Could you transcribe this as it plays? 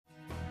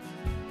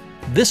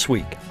This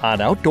week on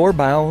Outdoor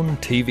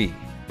Bound TV,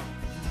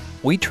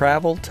 we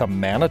travel to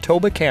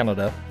Manitoba,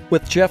 Canada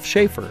with Jeff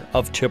Schafer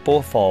of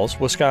Chippewa Falls,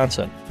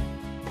 Wisconsin.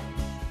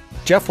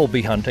 Jeff will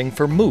be hunting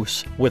for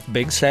moose with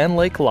Big Sand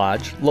Lake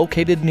Lodge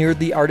located near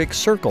the Arctic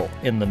Circle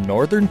in the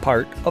northern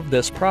part of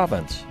this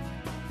province.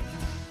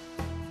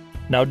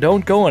 Now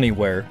don't go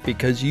anywhere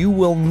because you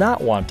will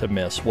not want to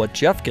miss what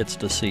Jeff gets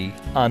to see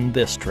on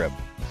this trip.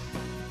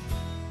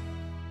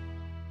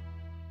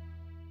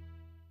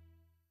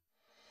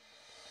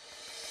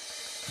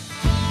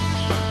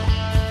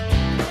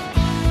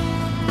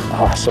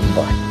 Awesome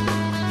buck.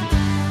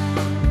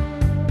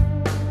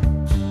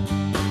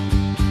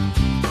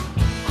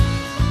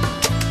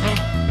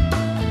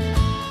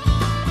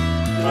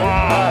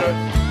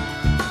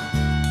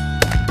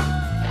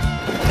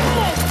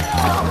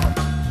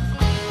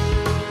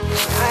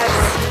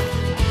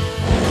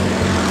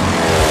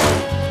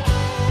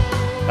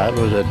 That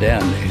was a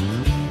dandy.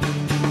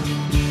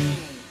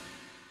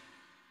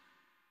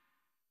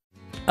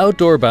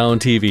 Outdoor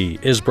Bound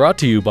TV is brought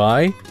to you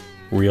by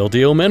Real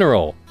Deal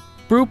Mineral,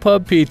 Brew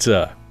Pub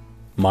Pizza,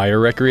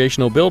 Meyer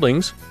Recreational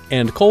Buildings,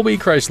 and Colby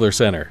Chrysler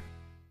Center.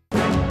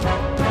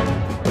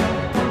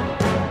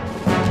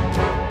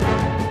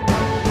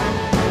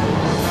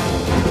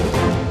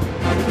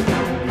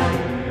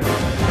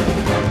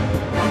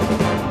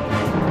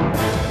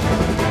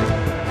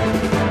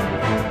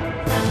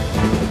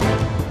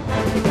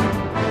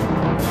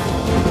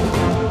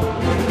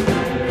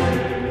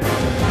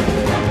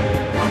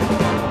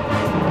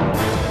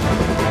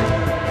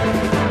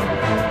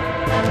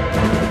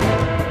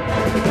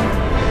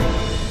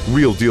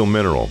 Real Deal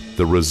Mineral.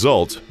 The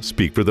results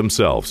speak for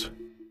themselves.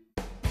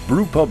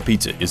 Brew Pub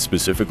Pizza is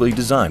specifically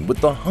designed with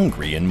the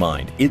hungry in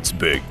mind. It's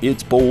big,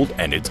 it's bold,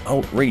 and it's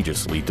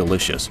outrageously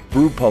delicious.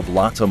 Brew Pub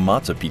Lots of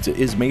Matza Pizza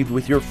is made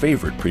with your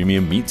favorite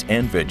premium meats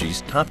and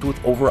veggies, topped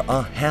with over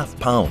a ½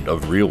 pound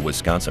of real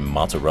Wisconsin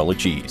mozzarella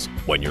cheese.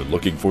 When you're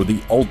looking for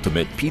the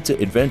ultimate pizza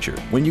adventure,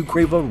 when you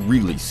crave a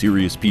really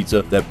serious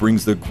pizza that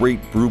brings the great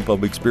Brew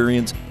Pub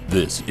experience,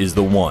 this is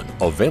the one.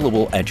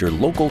 Available at your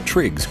local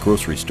Triggs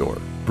grocery store.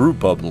 Brew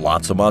Pub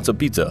Lots of Matza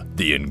Pizza,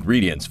 the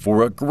ingredients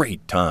for a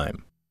great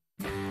time.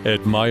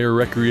 At Meyer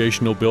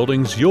Recreational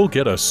Buildings, you'll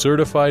get a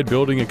certified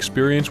building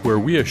experience where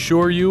we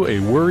assure you a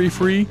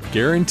worry-free,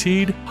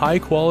 guaranteed,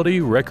 high-quality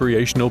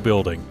recreational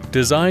building.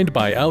 Designed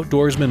by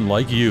outdoorsmen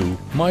like you,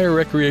 Meyer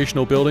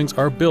Recreational Buildings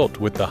are built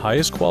with the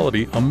highest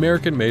quality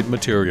American-made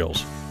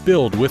materials.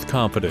 Build with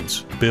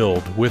confidence.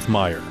 Build with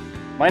Meyer.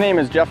 My name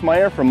is Jeff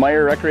Meyer from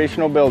Meyer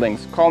Recreational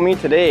Buildings. Call me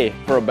today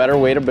for a better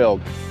way to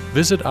build.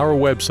 Visit our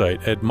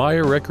website at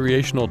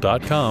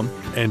meyerrecreational.com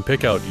and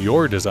pick out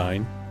your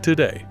design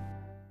today.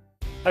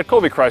 At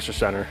Colby Chrysler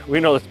Center, we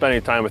know that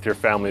spending time with your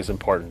family is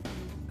important.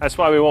 That's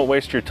why we won't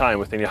waste your time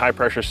with any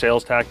high-pressure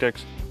sales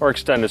tactics or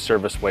extended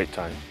service wait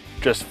time.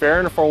 Just fair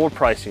and affordable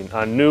pricing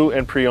on new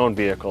and pre-owned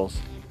vehicles,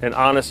 and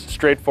honest,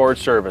 straightforward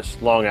service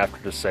long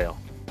after the sale.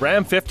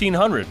 Ram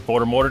 1500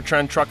 Ford Motor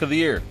Trend Truck of the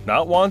Year.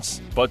 Not once,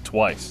 but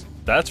twice.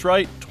 That's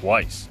right,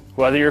 twice.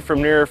 Whether you're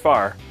from near or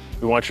far,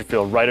 we want you to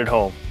feel right at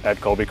home at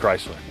Colby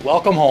Chrysler.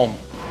 Welcome home.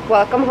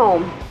 Welcome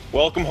home.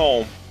 Welcome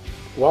home.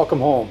 Welcome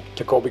home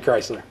to Colby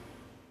Chrysler.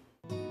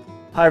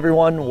 Hi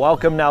everyone,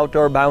 welcome to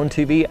Outdoor Bound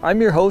TV.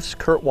 I'm your host,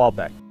 Kurt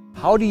Walbeck.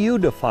 How do you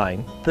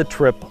define the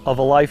trip of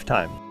a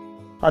lifetime?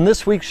 On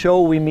this week's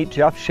show, we meet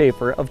Jeff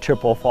Schafer of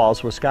Chippewa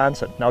Falls,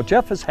 Wisconsin. Now,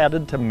 Jeff is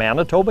headed to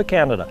Manitoba,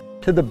 Canada,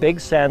 to the Big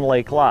Sand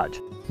Lake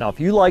Lodge. Now, if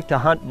you like to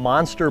hunt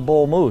monster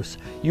bull moose,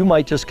 you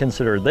might just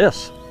consider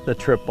this the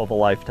trip of a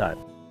lifetime.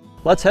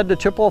 Let's head to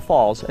Chippewa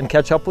Falls and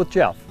catch up with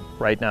Jeff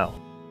right now.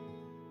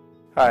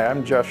 Hi,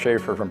 I'm Jeff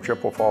Schafer from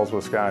Chippewa Falls,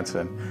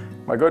 Wisconsin.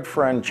 My good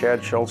friend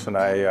Chad Schultz and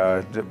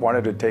I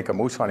wanted to take a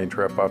moose hunting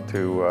trip up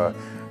to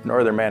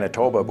northern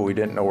Manitoba, but we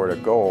didn't know where to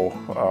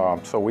go.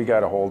 So we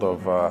got a hold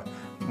of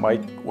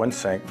Mike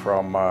Winsink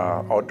from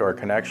Outdoor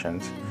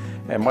Connections.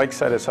 And Mike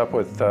set us up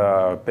with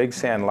Big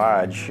Sand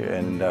Lodge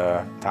in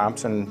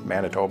Thompson,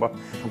 Manitoba.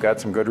 We got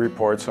some good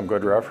reports, some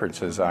good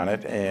references on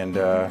it. And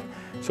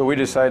so we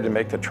decided to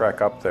make the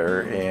trek up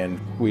there. And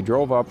we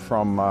drove up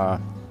from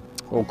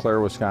Eau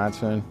Claire,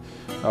 Wisconsin.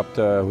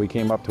 We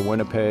came up to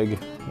Winnipeg,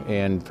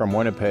 and from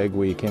Winnipeg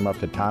we came up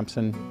to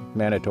Thompson,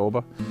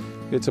 Manitoba.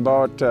 It's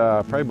about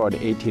probably about an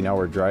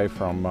 18-hour drive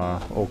from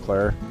Eau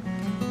Claire.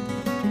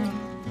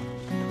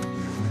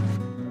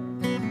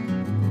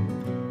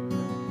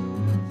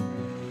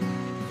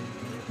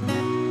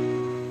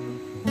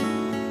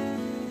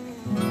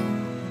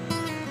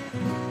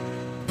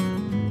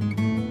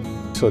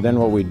 So then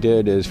what we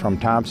did is from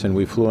Thompson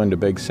we flew into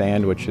Big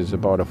Sand, which is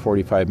about a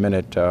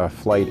 45-minute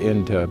flight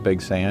into Big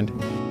Sand.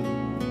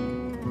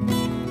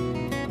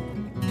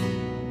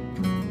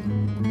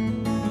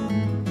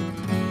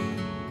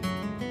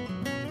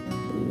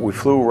 We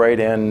flew right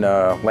in,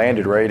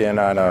 landed right in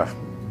on a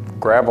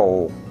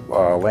gravel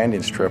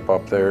landing strip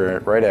up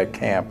there right at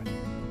camp.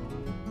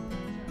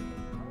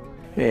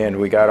 And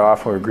we got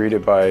off and we were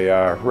greeted by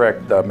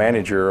Rick, the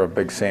manager of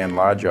Big Sand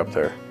Lodge up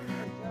there.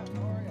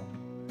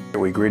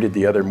 we greeted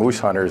the other moose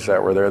hunters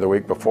that were there the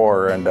week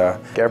before, and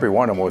every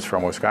one of them was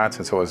from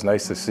Wisconsin, so it was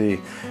nice to see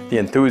the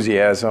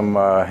enthusiasm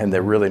and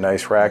the really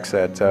nice racks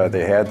that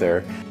they had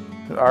there.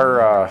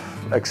 Our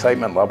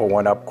excitement level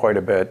went up quite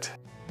a bit.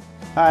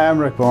 Hi, I'm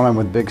Rick Bone. I'm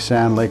with Big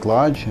Sand Lake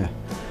Lodge.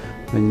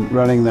 Been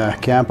running the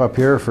camp up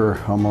here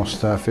for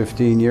almost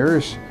 15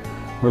 years.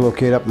 We're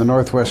located up in the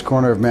northwest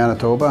corner of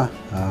Manitoba,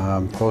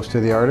 close to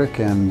the Arctic,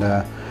 and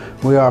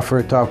we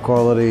offer top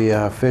quality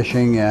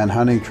fishing and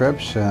hunting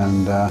trips,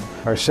 and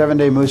our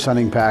 7-day moose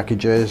hunting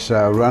packages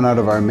run out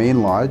of our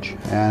main lodge,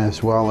 and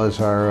as well as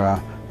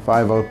our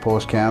 5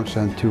 outpost camps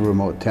and 2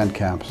 remote tent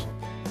camps.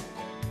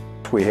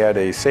 We had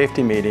a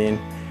safety meeting,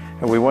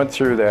 and we went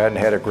through that and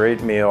had a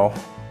great meal.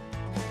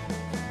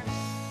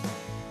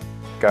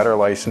 Got our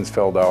license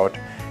filled out,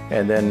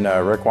 and then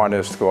Rick wanted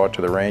us to go out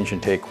to the range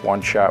and take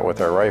one shot with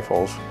our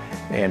rifles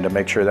and to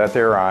make sure that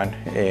they were on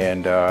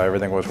and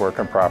everything was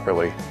working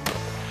properly.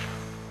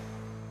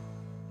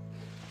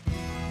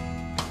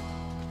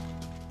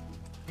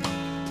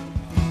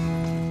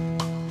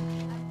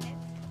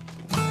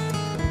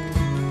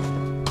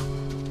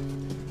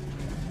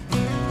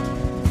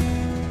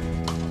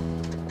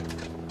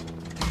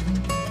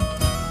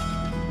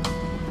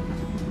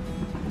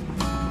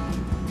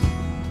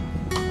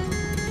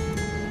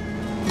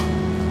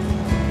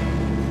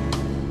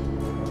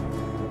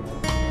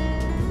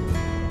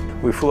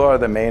 We flew out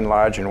of the main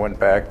lodge and went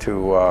back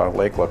to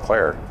Lake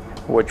LeClaire,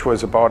 which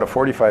was about a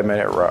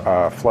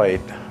 45-minute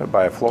flight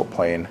by a float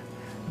plane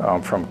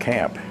from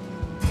camp.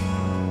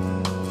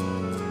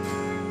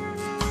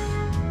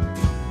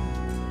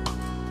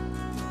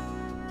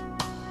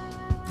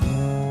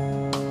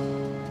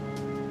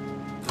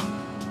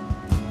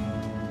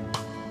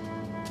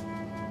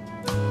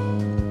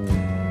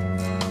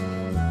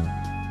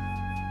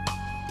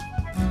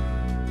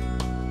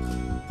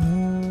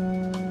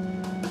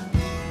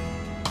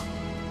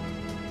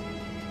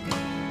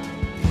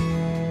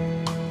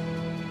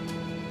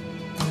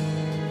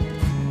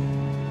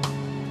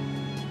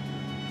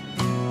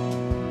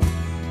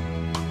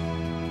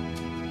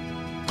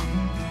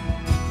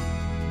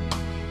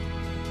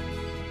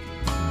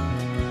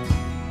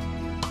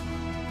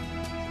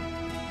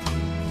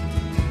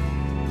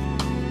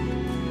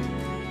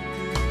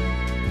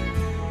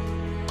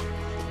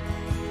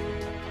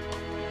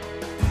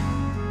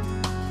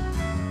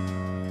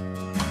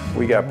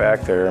 We got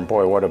back there, and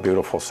boy, what a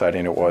beautiful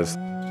setting it was.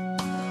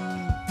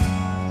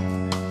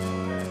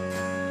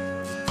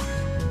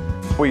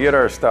 We get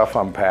our stuff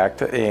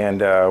unpacked,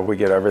 and we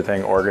get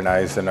everything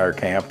organized in our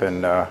camp,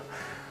 and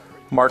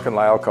Mark and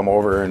Lyle come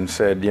over and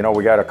said, you know,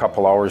 we got a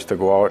couple hours to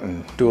go out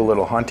and do a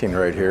little hunting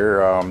right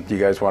here. Do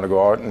you guys want to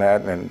go out and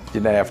that? And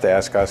you didn't have to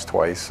ask us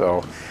twice.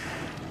 So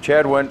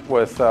Chad went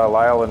with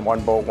Lyle in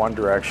one boat one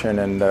direction,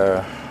 and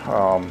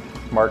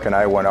Mark and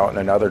I went out in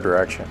another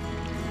direction.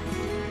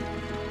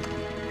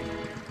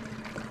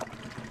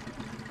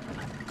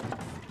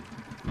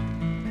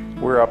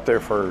 We were up there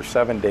for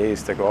 7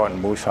 days to go out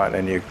and moose hunt,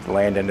 and you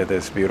land into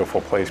this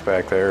beautiful place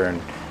back there, and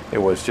it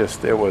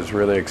was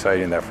really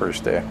exciting that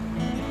first day.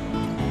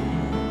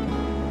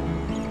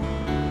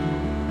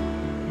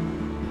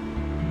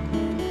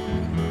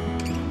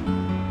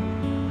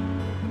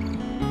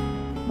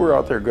 We were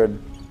out there good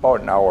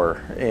about an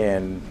hour,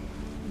 and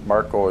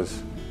Mark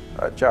goes,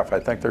 Jeff, I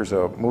think there's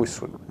a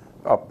moose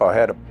up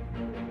ahead.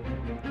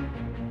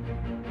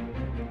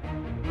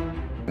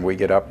 We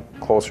get up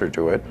closer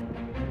to it,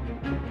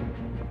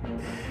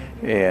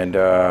 and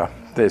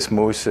this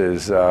moose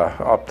is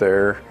up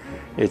there.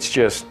 It's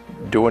just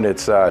doing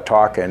its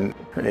talking,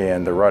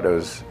 and the rut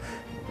is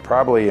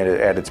probably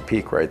at its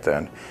peak right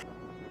then.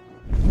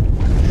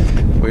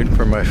 Waiting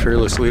for my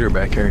fearless leader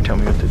back here to tell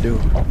me what to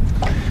do.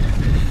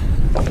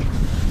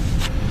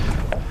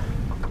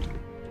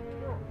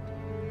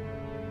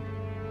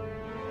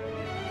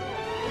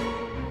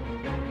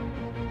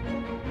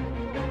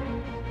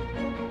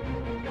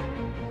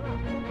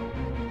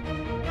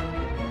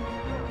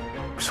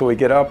 So we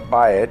get up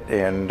by it,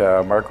 and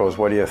Mark goes,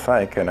 what do you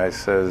think? And I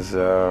says,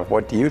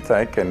 what do you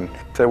think? And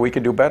said, we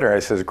could do better. I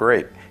says,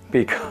 great,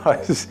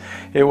 because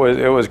it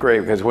was great,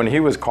 because when he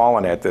was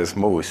calling at this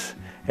moose,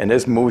 and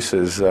this moose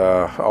is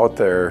out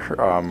there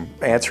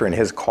answering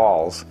his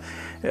calls,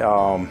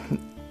 and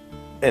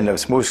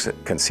this moose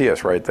can see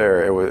us right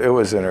there. It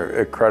was an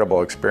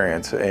incredible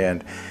experience,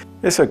 and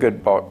it's a good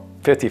about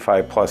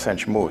 55+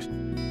 inch moose.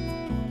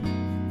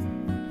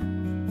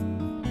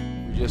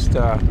 Just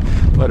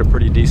let a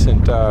pretty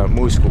decent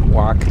moose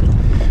walk.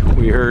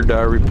 We heard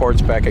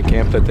reports back at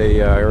camp that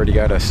they already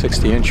got a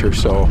 60-incher,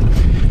 so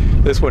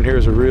this one here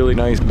is a really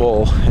nice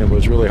bull, and it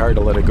was really hard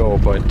to let it go,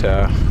 but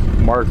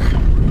Mark,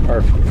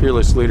 our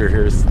fearless leader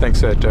here,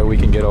 thinks that we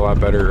can get a lot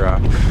better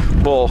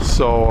bull,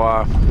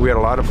 so we had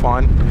a lot of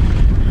fun.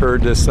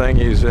 Heard this thing,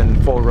 he's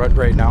in full rut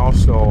right now,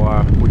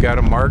 so we got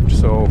him marked,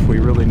 so if we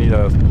really need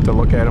to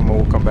look at him,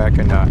 we'll come back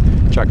and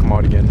check him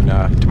out again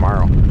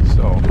tomorrow.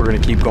 So we're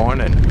going to keep going,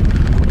 and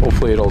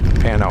hopefully it'll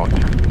pan out.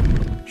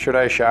 Should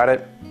I have shot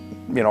it?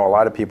 You know, a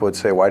lot of people would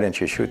say, why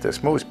didn't you shoot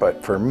this moose?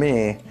 But for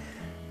me,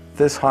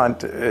 this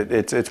hunt,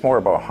 it's more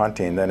about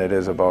hunting than it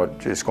is about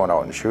just going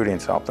out and shooting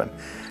something.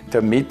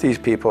 To meet these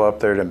people up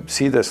there, to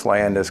see this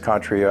land, this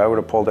country, I would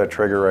have pulled that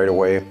trigger right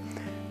away.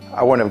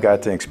 I wouldn't have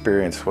got to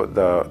experience what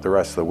the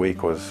rest of the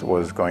week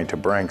was going to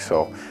bring.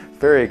 So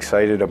very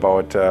excited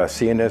about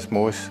seeing this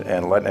moose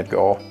and letting it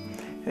go.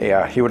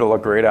 Yeah, he would have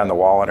looked great on the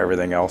wall and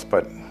everything else,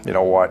 but you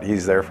know what?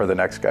 He's there for the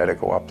next guy to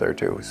go up there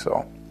too,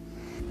 so.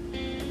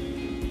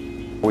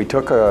 We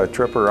took a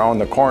trip around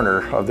the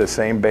corner of the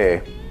same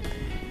bay,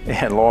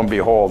 and lo and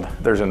behold,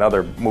 there's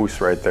another moose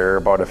right there,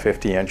 about a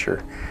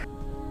 50-incher.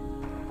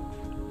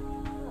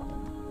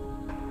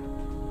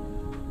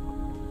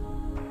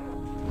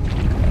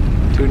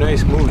 Two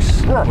nice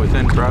moose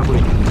within probably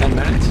 10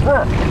 minutes.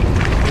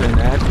 And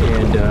that,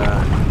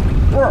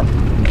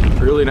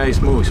 and really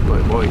nice moose,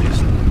 but boy,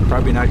 just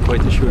probably not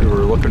quite the shooter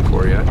we're looking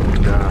for yet.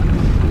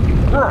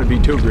 And not to be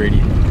too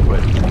greedy,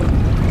 but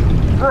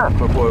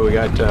boy, we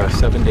got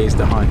 7 days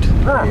to hunt,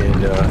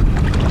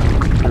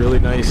 and really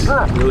nice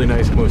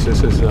moose.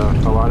 This is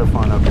a lot of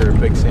fun up here at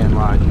Big Sand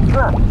Lodge.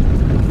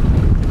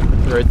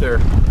 Right there,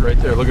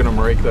 look at them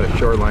right at the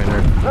shoreline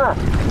there.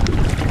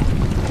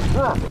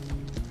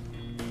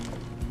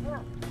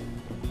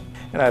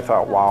 And I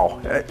thought, wow,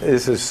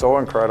 this is so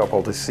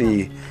incredible to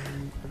see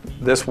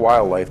this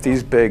wildlife,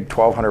 these big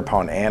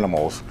 1,200-pound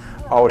animals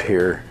out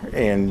here,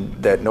 and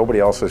that nobody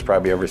else has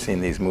probably ever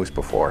seen these moose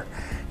before.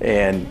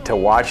 And to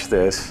watch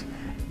this,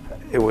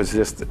 it was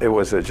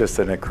just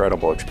an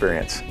incredible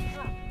experience.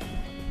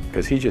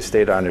 Because he just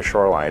stayed on the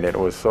shoreline. It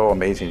was so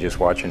amazing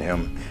just watching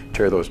him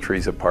tear those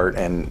trees apart,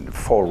 and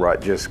full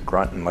rut, just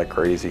grunting like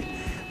crazy.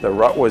 The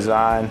rut was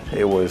on.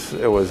 It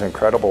was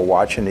incredible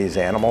watching these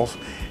animals.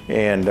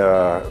 And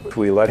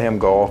we let him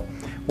go,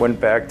 went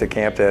back to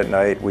camp that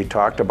night. We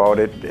talked about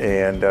it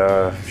and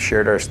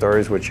shared our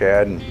stories with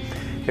Chad. And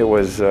it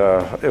was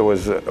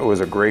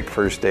a great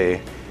first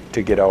day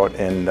to get out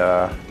in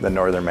the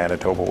northern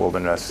Manitoba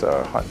wilderness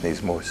hunting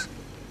these moose.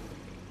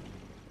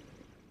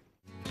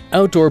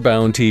 Outdoor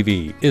Bound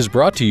TV is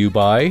brought to you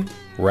by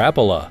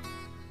Rapala,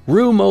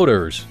 Rue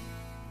Motors,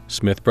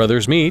 Smith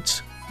Brothers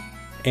Meats,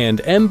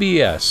 and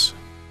MBS.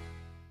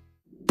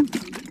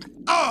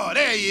 Oh,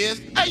 there he is.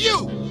 Hey,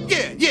 you!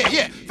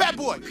 Yeah. Fat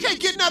boy, you can't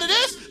get none of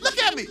this. Look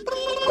at me.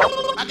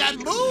 I got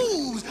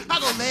moves. I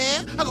go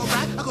left, I go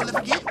right, I go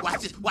left again.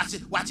 Watch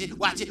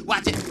it.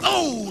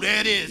 Oh, there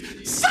it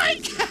is.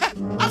 Psych!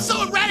 I'm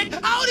so erratic, I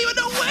don't even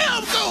know where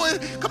I'm going.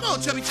 Come on,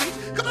 Chubby Cheeks.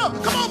 Come on,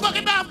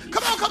 Bucket Mouth.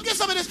 Come get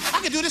some of this.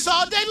 I can do this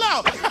all day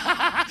long.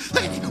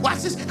 Look at me. Watch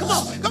this.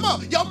 Come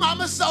on. Your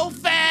mama's so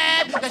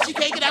fat that she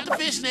can't get out the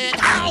fishnet.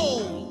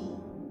 Ow!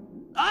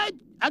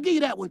 I'll give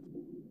you that one.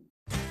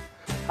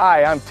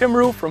 Hi, I'm Tim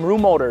Rue from Rue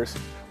Motors.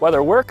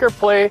 Whether work or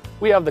play,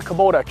 we have the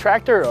Kubota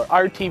tractor or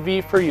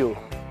RTV for you.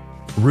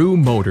 Rue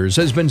Motors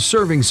has been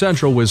serving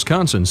central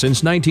Wisconsin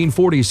since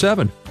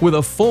 1947 with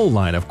a full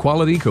line of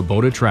quality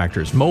Kubota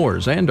tractors,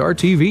 mowers, and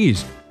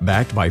RTVs.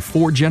 Backed by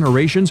 4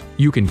 generations,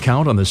 you can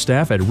count on the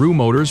staff at Rue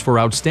Motors for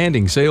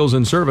outstanding sales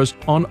and service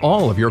on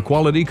all of your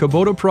quality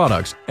Kubota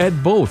products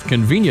at both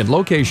convenient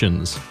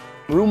locations.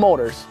 Rue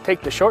Motors.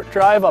 Take the short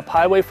drive up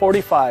Highway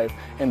 45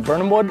 in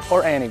Burnhamwood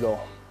or Antigo.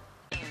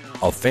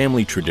 A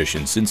family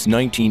tradition since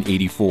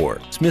 1984,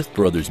 Smith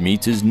Brothers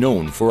Meats is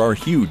known for our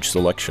huge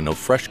selection of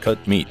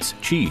fresh-cut meats,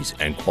 cheese,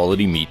 and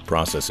quality meat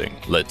processing.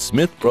 Let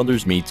Smith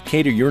Brothers Meats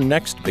cater your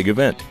next big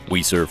event.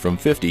 We serve from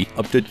 50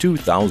 up to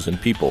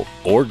 2,000 people.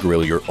 Or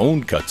grill your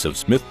own cuts of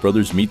Smith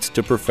Brothers Meats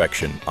to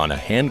perfection on a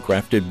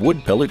handcrafted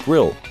wood pellet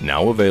grill,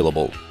 now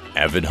available.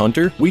 Avid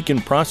hunter, we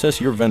can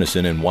process your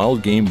venison and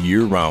wild game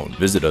year-round.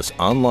 Visit us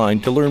online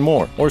to learn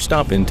more or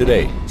stop in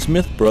today.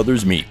 Smith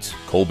Brothers Meats,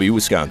 Colby,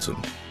 Wisconsin.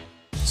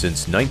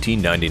 Since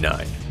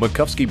 1999,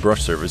 Makowski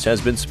Brush Service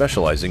has been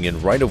specializing in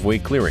right-of-way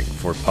clearing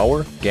for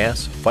power,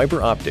 gas,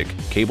 fiber optic,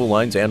 cable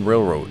lines, and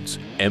railroads.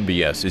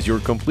 MBS is your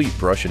complete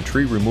brush and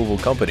tree removal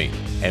company,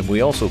 and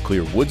we also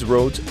clear woods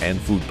roads and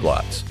food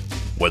plots.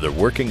 Whether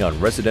working on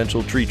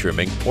residential tree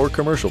trimming or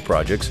commercial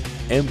projects,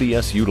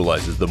 MBS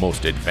utilizes the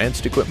most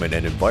advanced equipment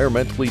and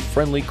environmentally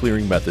friendly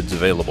clearing methods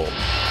available.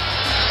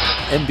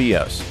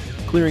 MBS,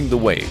 clearing the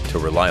way to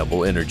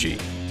reliable energy.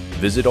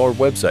 Visit our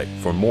website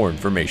for more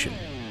information.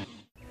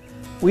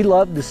 We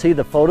love to see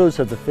the photos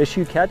of the fish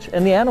you catch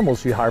and the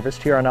animals you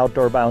harvest here on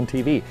Outdoor Bound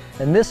TV.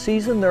 And this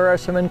season there are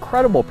some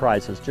incredible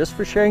prizes just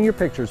for sharing your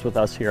pictures with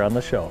us here on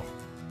the show.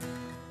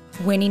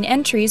 Winning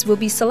entries will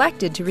be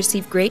selected to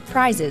receive great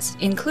prizes,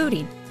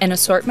 including an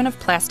assortment of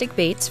plastic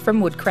baits from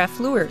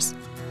Woodcraft Lures,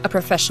 a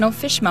professional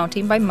fish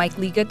mounting by Mike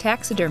Liga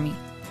Taxidermy,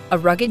 a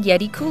rugged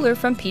Yeti cooler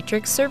from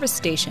Petrick's Service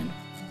Station,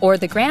 or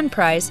the grand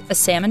prize, a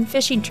salmon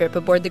fishing trip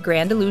aboard the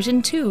Grand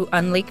Illusion 2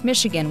 on Lake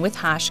Michigan with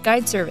Hosh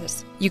Guide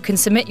Service. You can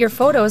submit your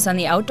photos on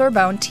the Outdoor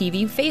Bound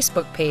TV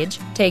Facebook page,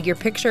 tag your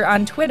picture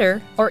on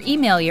Twitter, or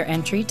email your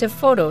entry to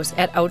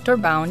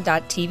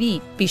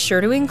photos@outdoorbound.tv. Be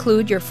sure to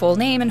include your full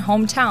name and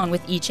hometown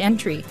with each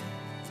entry.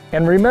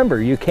 And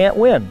remember, you can't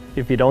win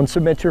if you don't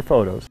submit your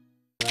photos.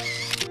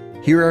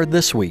 Here are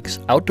this week's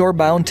Outdoor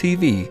Bound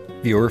TV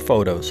viewer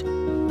photos.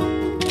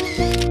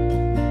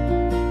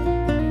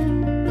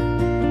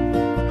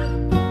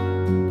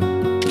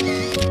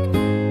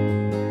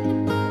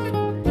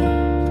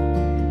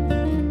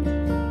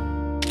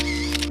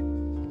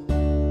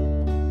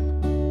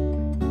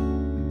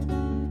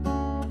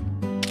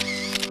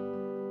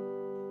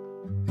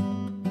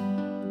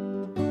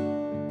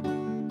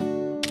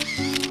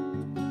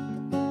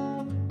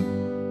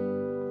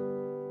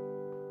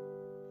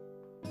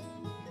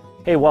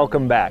 Hey,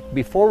 welcome back.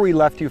 Before we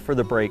left you for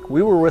the break,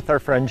 we were with our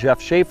friend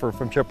Jeff Schafer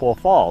from Chippewa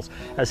Falls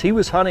as he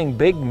was hunting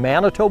big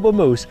Manitoba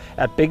moose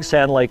at Big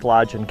Sand Lake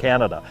Lodge in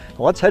Canada.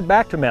 Let's head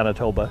back to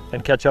Manitoba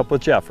and catch up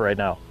with Jeff right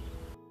now.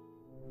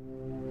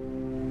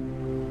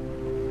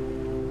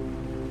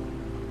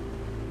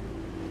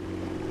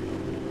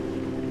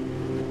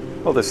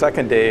 Well, the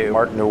second day,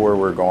 Mark knew where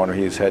we were going.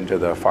 He was heading to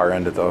the far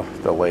end of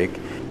the lake.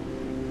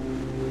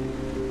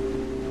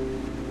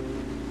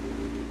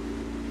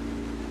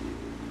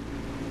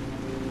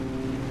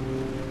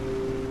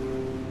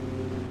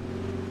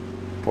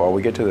 Well,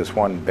 we get to this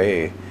one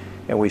bay,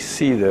 and we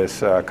see this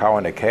cow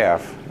and a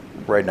calf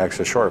right next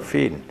to shore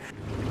feeding.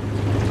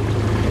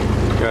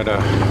 Got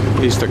at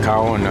least a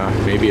cow and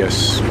maybe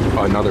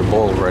another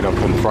bull right up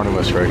in front of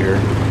us right here.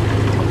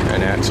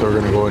 And so we're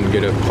going to go and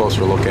get a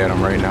closer look at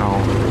them right now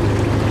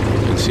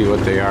and see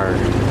what they are.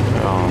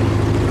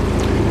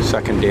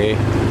 Second day,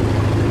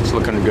 it's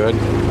looking good.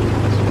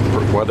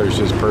 Weather's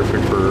just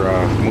perfect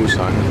for moose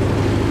hunting.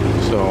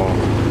 So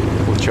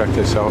we'll check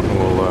this out and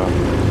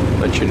we'll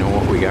let you know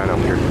what we got up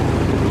here.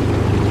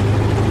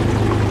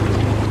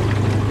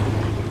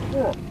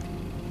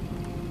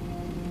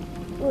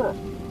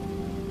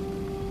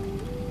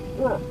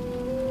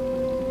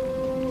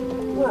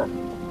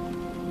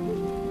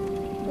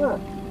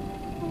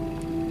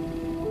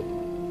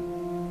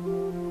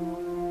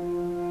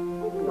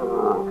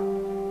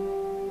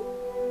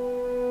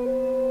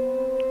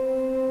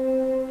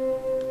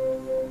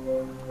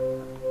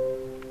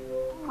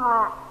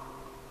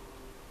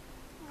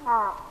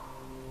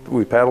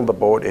 We paddled the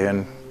boat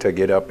in to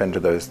get up into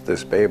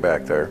this bay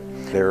back there.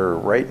 They're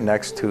right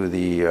next to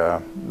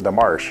the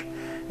marsh,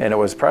 and it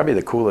was probably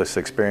the coolest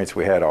experience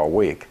we had all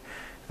week.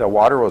 The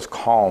water was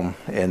calm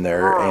in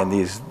there, and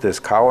this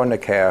cow and the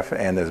calf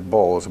and this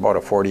bull, it was about a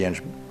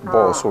 40-inch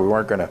bull, so we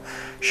weren't going to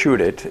shoot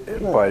it,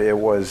 but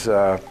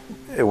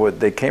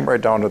they came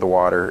right down to the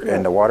water,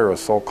 and the water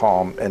was so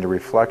calm, and the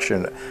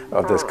reflection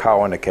of this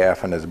cow and the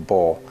calf and this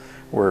bull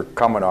were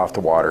coming off the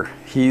water.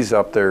 He's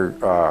up there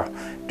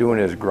doing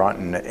his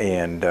grunting,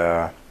 and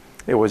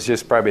it was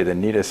just probably the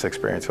neatest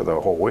experience of the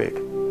whole week.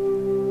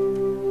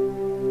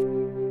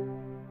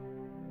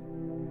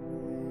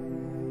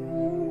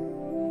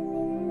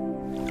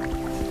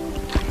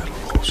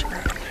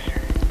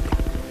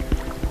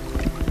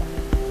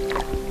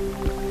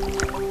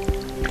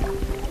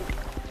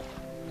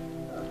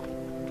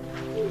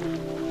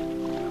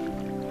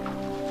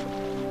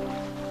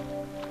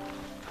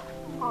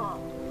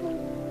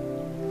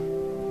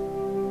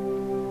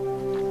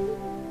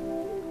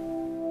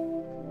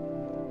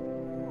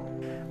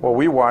 Well,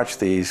 we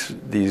watched these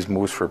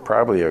moose for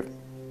probably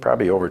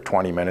over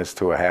 20 minutes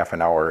to a half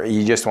an hour.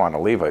 You just want to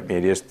leave it.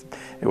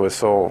 It was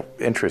so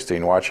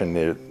interesting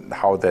watching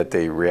how that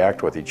they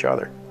react with each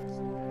other.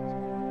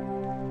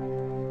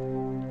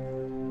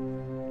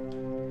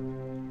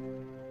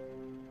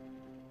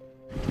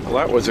 Well,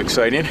 that was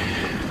exciting.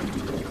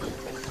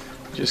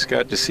 Just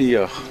got to see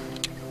a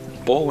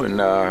bull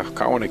and a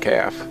cow and a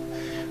calf.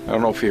 I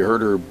don't know if you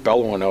heard her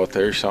bellowing out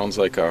there. Sounds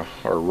like or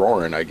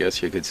roaring, I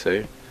guess you could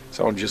say.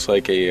 Sounds just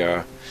like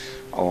a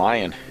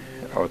lion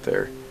out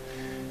there,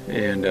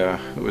 and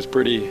it was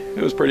pretty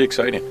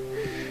exciting.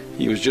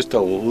 He was just a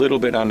little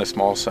bit on the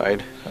small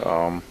side,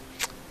 a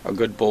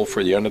good bull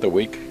for the end of the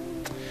week,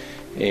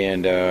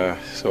 and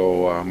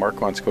so Mark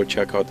wants to go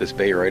check out this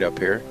bay right up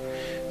here,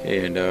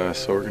 and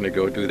so we're going to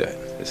go do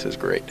that. This is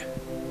great.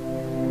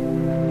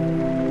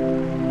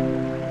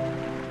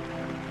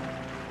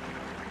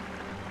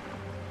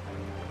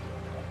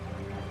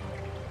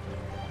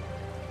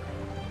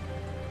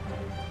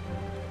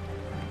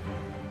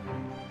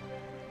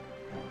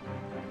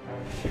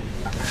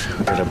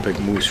 We got a big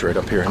moose right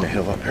up here on the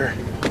hill up here.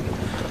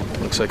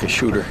 Looks like a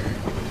shooter.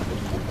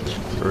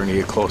 So we're gonna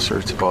get closer.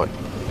 It's about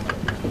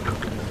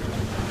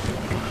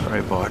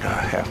a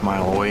half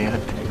mile away in.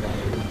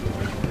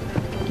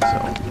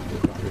 So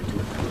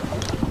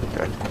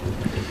good.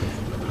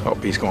 Oh,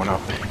 he's going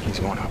up. He's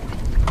going up.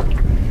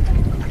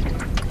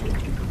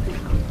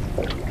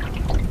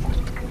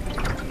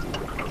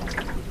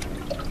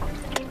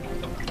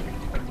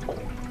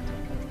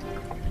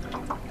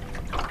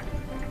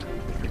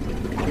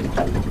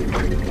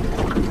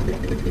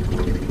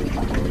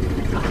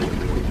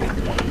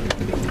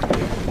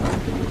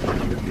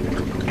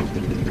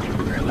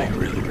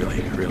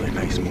 Really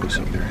nice moose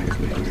up there.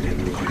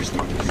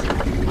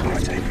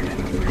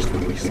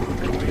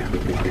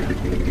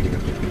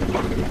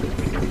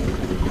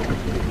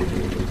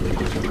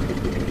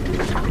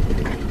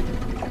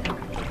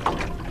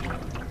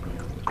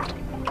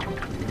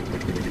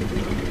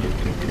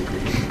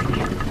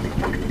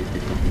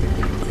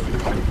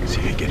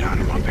 See you get on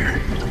him up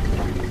here.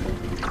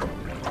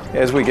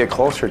 As we get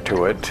closer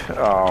to it,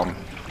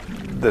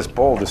 this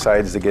bull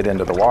decides to get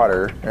into the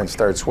water and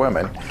start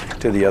swimming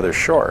to the other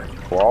shore.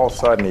 Well, all of a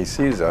sudden he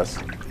sees us.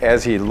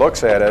 As he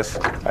looks at us,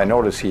 I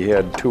noticed he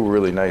had two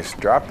really nice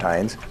drop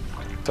tines.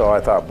 So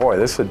I thought, boy,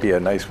 this would be a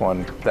nice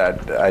one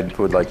that I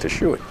would like to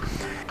shoot.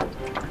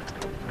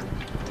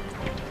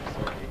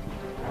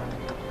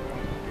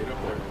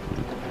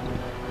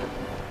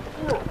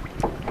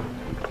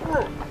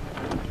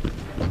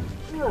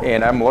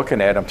 And I'm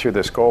looking at him through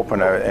the scope,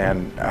 and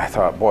I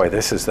thought, boy,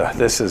 this is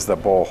the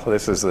bull.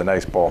 This is the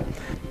nice bull.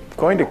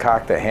 Going to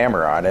cock the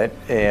hammer on it,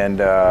 and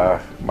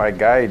my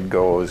guide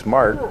goes,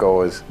 Mark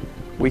goes,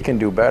 we can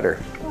do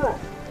better.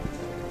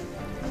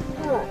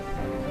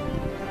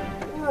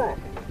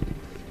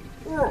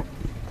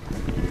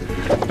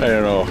 I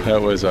don't know,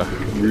 that was a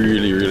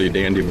really, really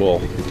dandy bull.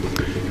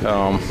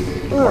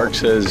 Mark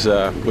says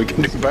we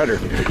can do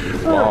better.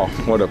 Wow,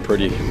 what a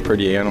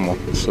pretty animal.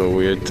 So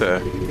it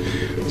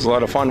was a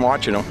lot of fun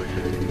watching him,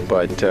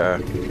 but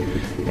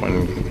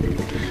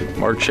when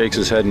Mark shakes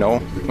his head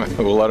no,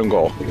 we'll let him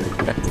go.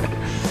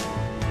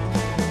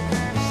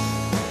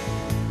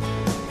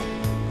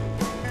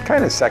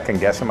 Kind of second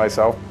guessing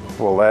myself.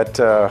 Will that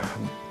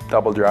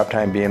double drop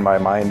time be in my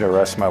mind the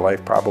rest of my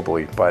life?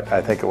 Probably, but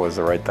I think it was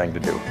the right thing to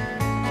do.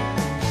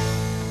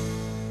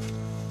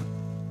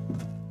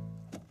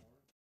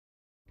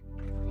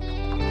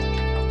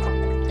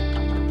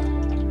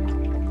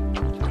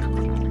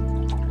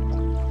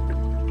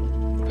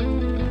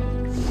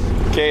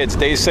 Okay, it's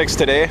day 6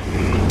 today.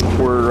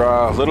 We're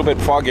a little bit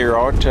foggier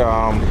out.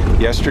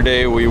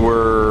 Yesterday we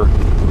were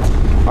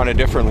on a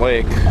different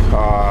lake,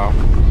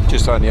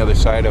 just on the other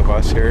side of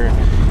us here,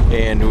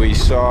 and we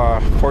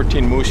saw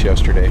 14 moose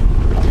yesterday.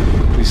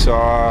 We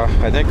saw,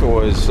 I think it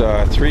was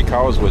 3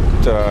 cows with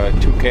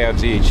 2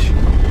 calves each,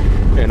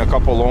 and a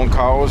couple lone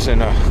cows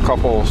and a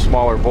couple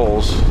smaller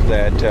bulls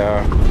that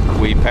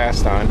we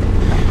passed on.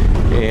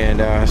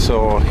 And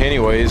so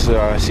anyways,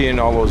 seeing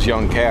all those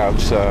young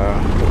calves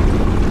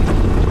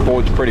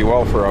bodes pretty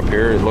well for up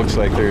here. It looks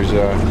like there's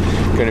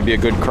going to be a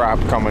good crop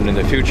coming in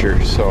the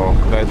future, so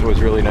that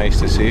was really nice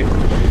to see.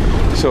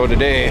 So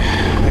today,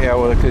 yeah,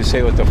 well, like I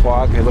say, with the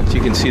fog, it looks, you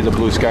can see the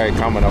blue sky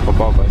coming up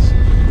above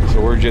us.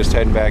 So we're just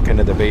heading back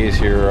into the bays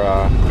here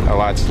a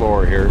lot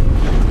slower here,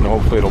 and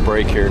hopefully it'll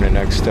break here in the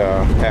next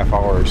half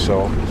hour or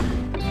so.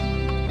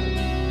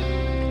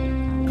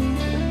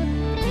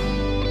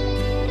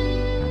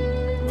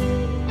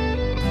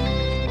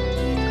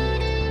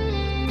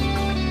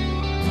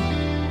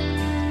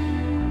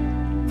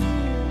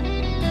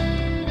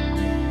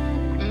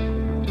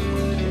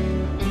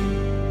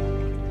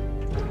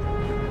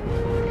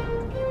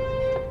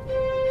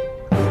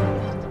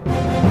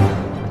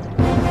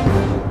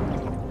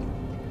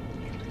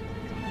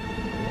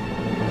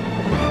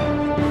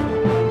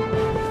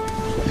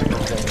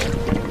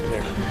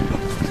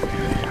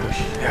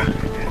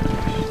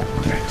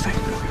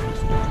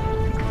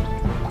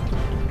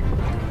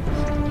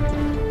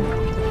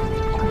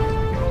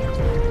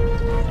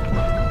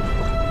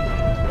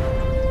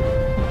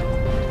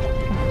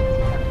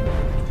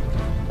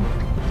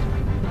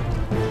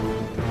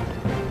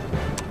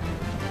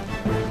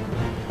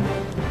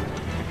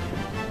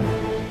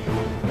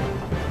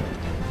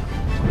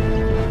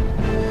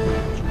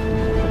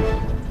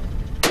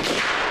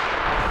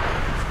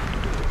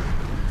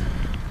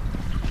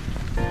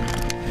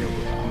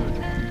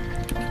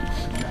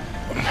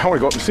 I want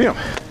to go up and see him.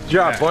 Good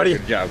job, buddy.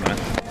 Good job, man.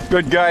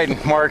 Good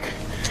guide, Mark.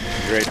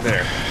 Right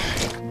there.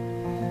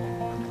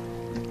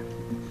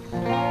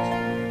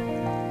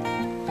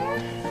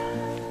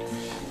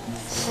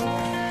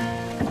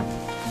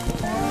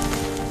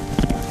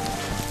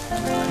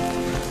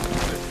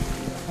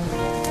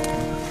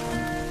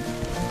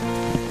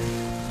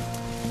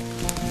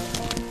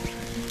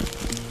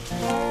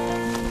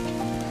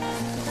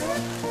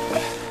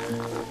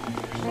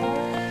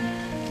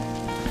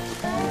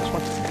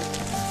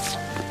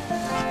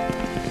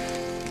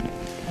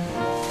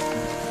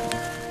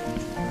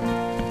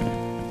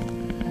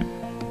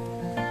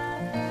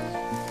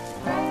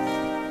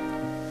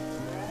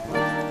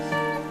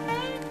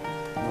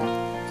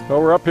 So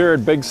we're up here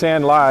at Big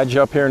Sand Lodge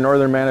up here in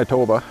northern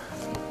Manitoba.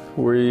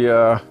 We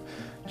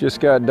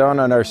just got done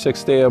on our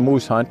 6th day of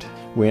moose hunt.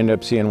 We ended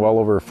up seeing well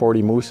over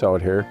 40 moose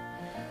out here.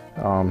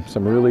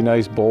 Some really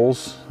nice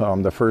bulls.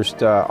 The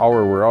first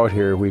hour we're out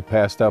here, we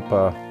passed up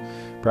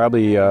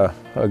probably a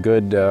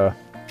good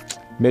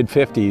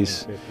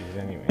mid-50s.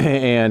 Anyway.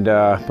 And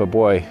but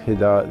boy,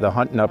 the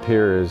hunting up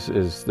here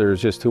is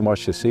there's just too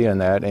much to see in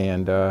that,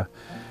 and to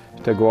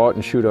go out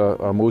and shoot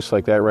a moose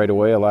like that right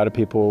away, a lot of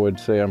people would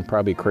say I'm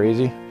probably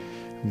crazy.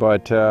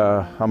 But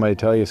I'm going to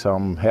tell you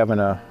something,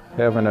 having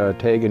a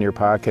tag in your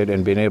pocket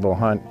and being able to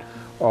hunt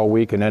all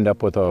week and end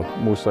up with a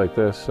moose like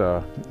this,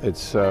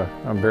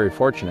 I'm very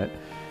fortunate.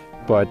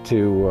 But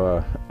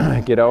to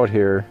get out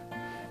here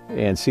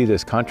and see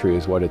this country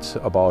is what it's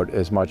about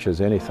as much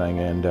as anything,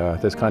 and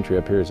this country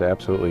up here is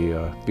absolutely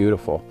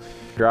beautiful.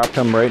 Dropped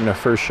him right in the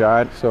first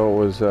shot,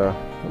 so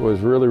it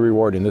was really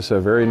rewarding. This is a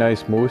very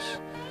nice moose,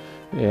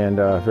 and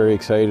very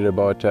excited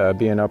about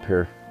being up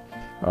here.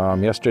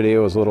 Yesterday it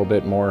was a little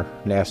bit more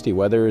nasty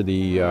weather,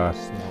 the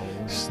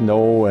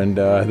snow and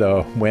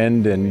the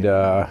wind, and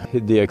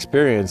the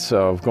experience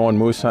of going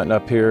moose hunting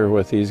up here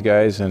with these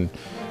guys and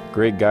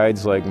great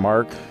guides like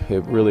Mark,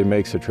 it really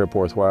makes the trip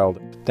worthwhile.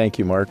 Thank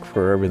you, Mark,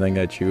 for everything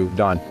that you've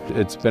done.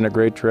 It's been a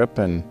great trip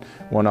and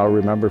one I'll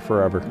remember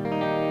forever.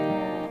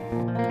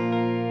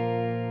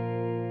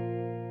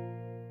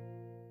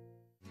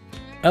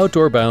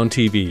 Outdoor Bound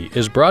TV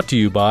is brought to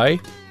you by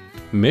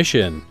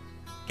Mission,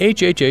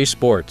 HHA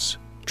Sports,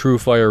 True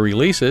Fire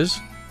Releases,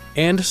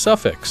 and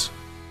Suffix.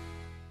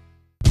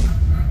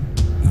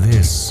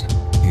 This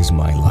is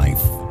my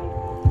life.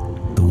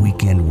 The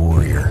weekend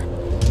warrior.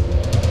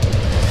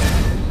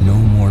 No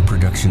more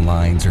production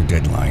lines or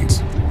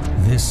deadlines.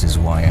 This is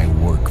why I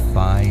work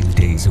 5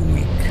 days a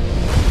week.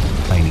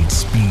 I need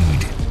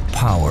speed,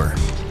 power,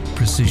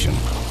 precision.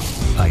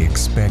 I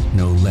expect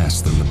no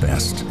less than the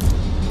best.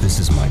 This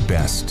is my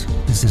best.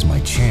 This is my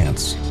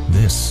chance.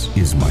 This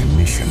is my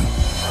mission.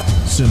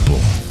 Simple,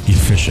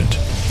 efficient,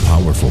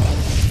 powerful.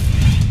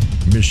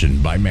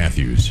 Mission by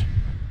Matthews.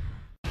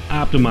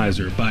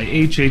 Optimizer by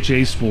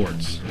HHA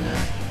Sports.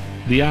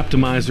 The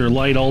Optimizer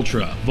Lite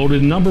Ultra,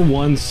 voted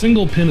 #1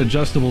 single pin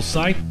adjustable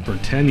sight for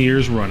 10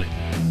 years running.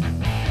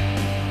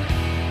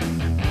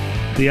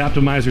 The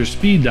Optimizer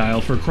Speed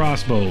Dial for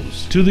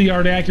crossbows, to the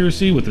yard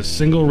accuracy with a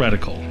single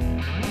reticle.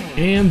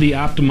 And the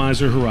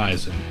Optimizer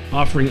Horizon,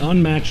 offering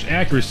unmatched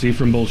accuracy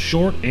from both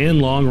short and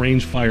long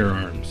range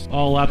firearms.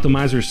 All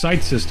Optimizer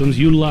sight systems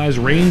utilize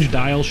range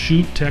dial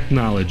shoot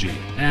technology.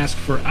 Ask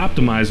for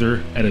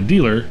Optimizer at a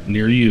dealer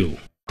near you.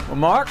 Well,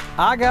 Mark,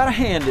 I gotta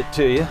hand it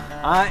to you.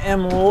 I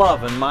am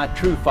loving my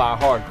TrueFire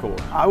Hardcore.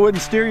 I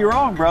wouldn't steer you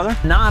wrong, brother.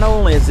 Not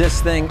only is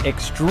this thing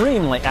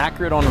extremely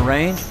accurate on the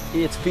range,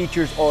 its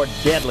features are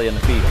deadly in the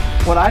field.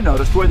 What I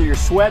noticed, whether you're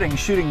sweating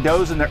shooting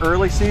does in the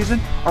early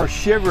season or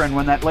shivering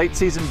when that late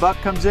season buck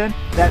comes in,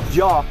 that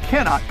jaw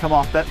cannot come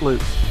off that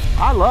loop.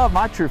 I love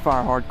my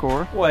TrueFire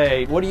Hardcore.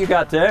 Wait, what do you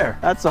got there?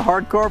 That's a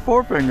Hardcore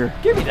forefinger.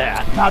 Give me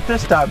that. Not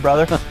this time,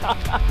 brother. The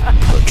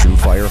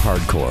TrueFire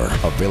Hardcore,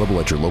 available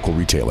at your local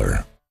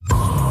retailer.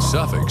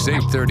 Suffix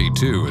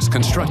 832 is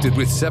constructed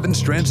with 7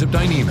 strands of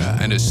Dyneema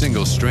and a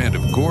single strand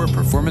of Gore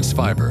Performance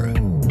Fiber.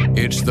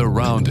 It's the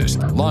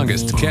roundest,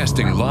 longest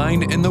casting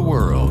line in the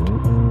world.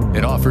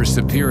 It offers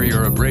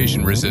superior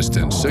abrasion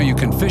resistance so you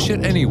can fish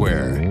it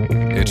anywhere.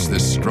 It's the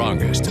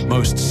strongest,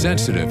 most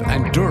sensitive,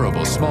 and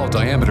durable small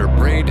diameter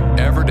braid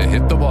ever to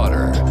hit the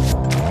water.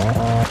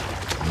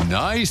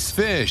 Nice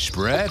fish,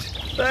 Brett.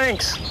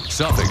 Thanks.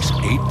 Suffix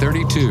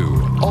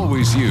 832.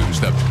 Always use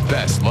the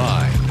best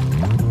line.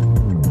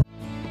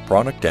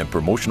 Product and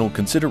promotional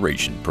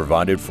consideration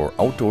provided for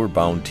Outdoor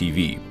Bound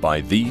TV by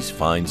these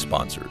fine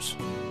sponsors.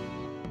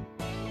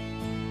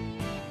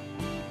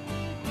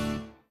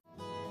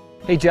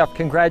 Hey Jeff,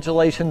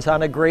 congratulations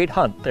on a great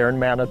hunt there in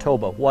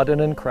Manitoba. What an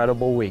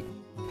incredible week.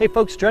 Hey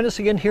folks, join us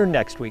again here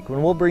next week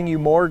when we'll bring you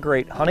more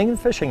great hunting and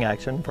fishing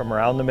action from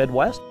around the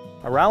Midwest,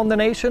 around the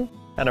nation,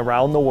 and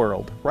around the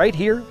world, right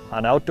here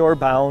on Outdoor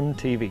Bound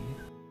TV.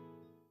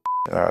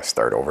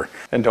 Start over.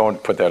 And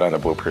don't put that on the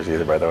bloopers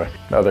either, by the way.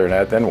 Other than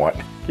that, then what?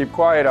 Keep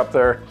quiet up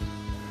there.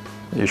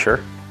 You sure?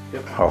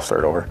 Yep. I'll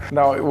start over.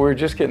 No, we're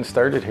just getting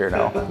started here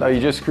now. No,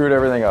 you just screwed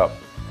everything up.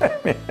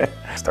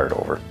 Start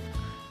over.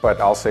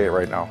 But I'll say it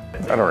right now.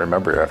 I don't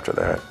remember after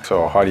that.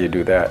 So how do you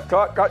do that?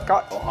 Cut.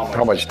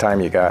 How much time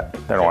you got?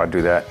 I don't want to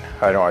do that.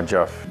 I don't want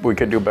Jeff. We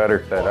could do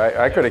better.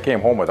 I could have came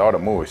home without a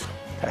moose.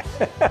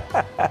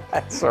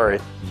 Sorry.